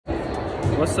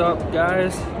What's up,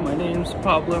 guys? My name's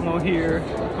Pablo here.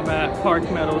 I'm at Park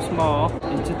Meadows Mall,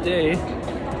 and today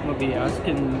I'm gonna be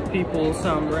asking people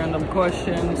some random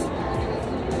questions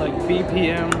like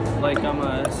BPM, like I'm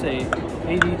gonna say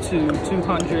 80 to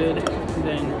 200.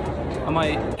 Then I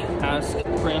might ask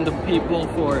random people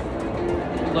for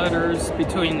letters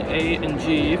between A and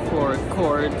G for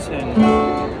chords and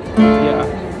yeah,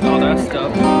 all that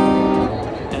stuff.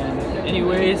 And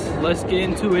anyways, let's get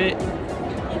into it.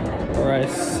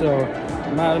 Alright, so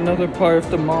I'm at another part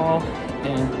of the mall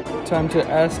and time to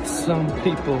ask some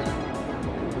people.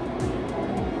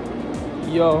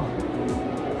 Yo,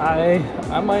 I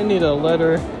might need a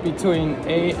letter between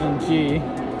A and G.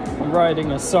 I'm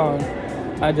writing a song.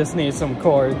 I just need some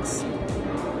chords.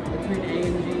 Between A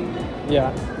and G?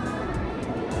 Yeah.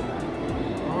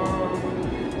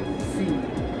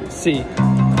 C. C.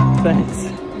 Thanks.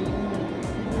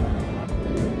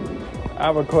 I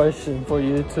have a question for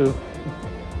you too.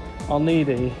 I'll need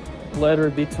a letter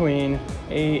between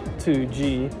A to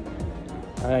G.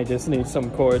 I just need some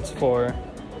chords for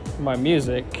my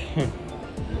music.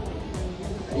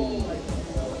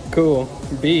 Cool.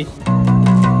 B.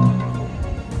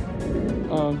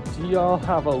 Do y'all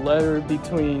have a letter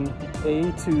between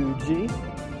A to G?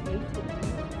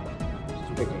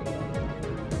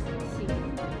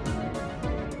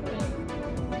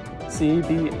 C,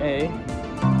 B, A.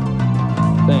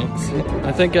 Thanks.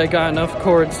 I think I got enough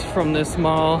chords from this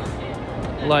mall.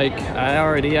 Like, I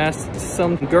already asked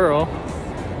some girl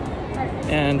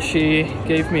and she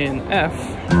gave me an F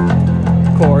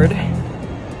chord,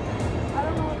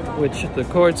 which the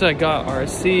chords I got are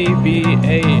C, B,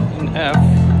 A, and F.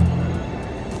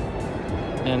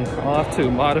 And I'll have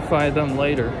to modify them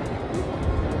later.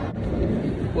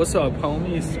 What's up,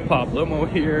 homies? Pablo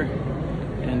here.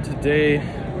 And today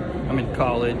I'm in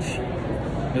college.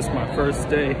 It's my first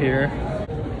day here.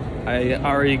 I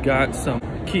already got some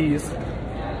keys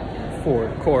for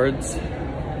chords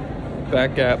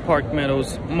back at Park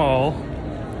Meadows Mall,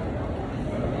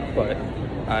 but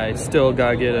I still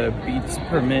gotta get a beats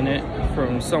per minute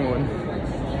from someone.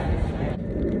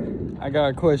 I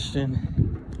got a question.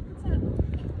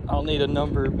 I'll need a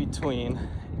number between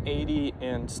 80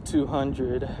 and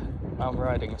 200. I'm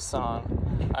writing a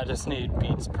song. I just need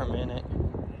beats per minute.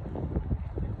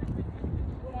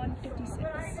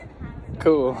 156.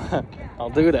 Cool. I'll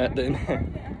do that then.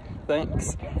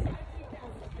 Thanks.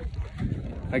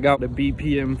 I got the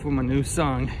BPM for my new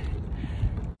song.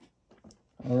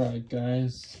 Alright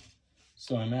guys,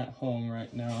 so I'm at home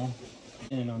right now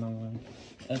and on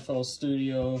FL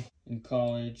Studio in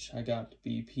college. I got the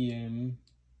BPM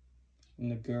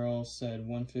and the girl said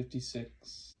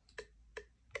 156.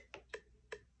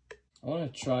 I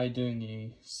want to try doing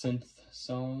a synth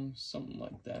song, something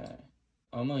like that.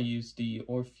 I'm gonna use the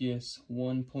Orpheus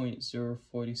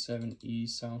 1.047E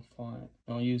sound font.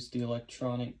 I'll use the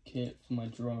electronic kit for my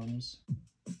drums.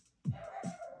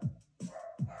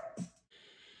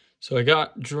 So I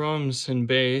got drums and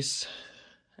bass,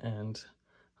 and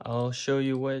I'll show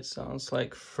you what it sounds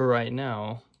like for right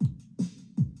now.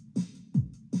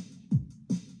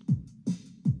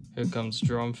 Here comes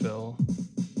drum fill,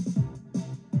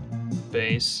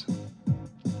 bass.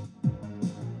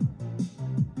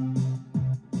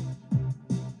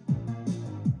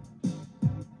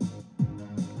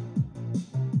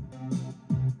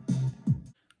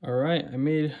 Alright, I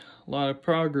made a lot of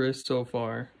progress so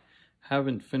far.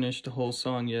 Haven't finished the whole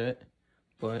song yet,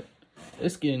 but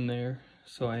it's getting there.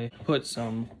 So I put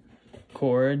some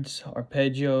chords,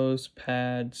 arpeggios,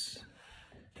 pads,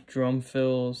 drum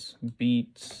fills,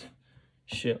 beats,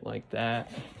 shit like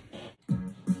that.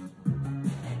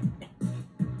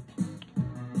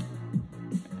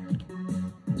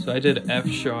 So I did F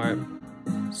sharp,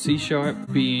 C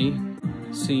sharp, B,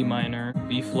 C minor,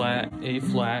 B flat, A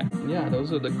flat. Yeah,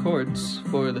 those are the chords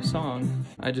for the song.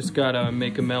 I just gotta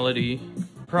make a melody,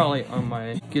 probably on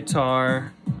my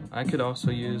guitar. I could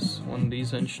also use one of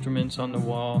these instruments on the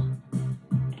wall.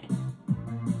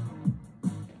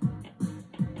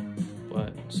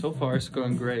 But so far it's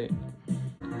going great.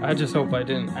 I just hope I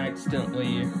didn't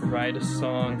accidentally write a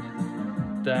song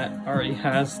that already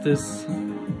has this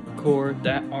chord,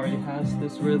 that already has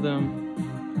this rhythm,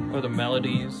 or the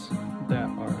melodies that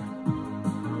are,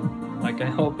 like, I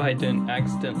hope I didn't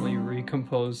accidentally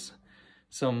recompose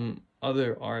some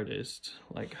other artist.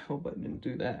 Like, I hope I didn't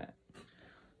do that,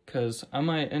 because I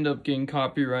might end up getting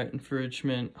copyright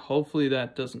infringement. Hopefully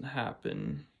that doesn't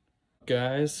happen.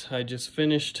 Guys, I just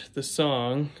finished the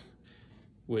song,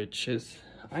 which is,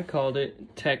 I called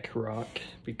it tech rock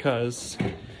because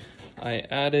I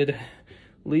added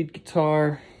lead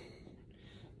guitar,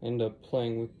 end up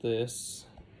playing with this.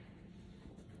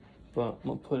 but I'm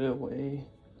gonna put it away.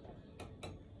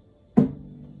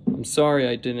 I'm sorry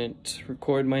I didn't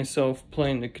record myself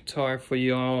playing the guitar for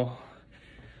y'all,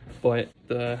 but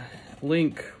the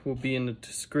link will be in the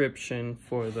description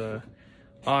for the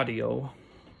audio.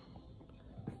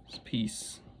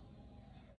 Peace.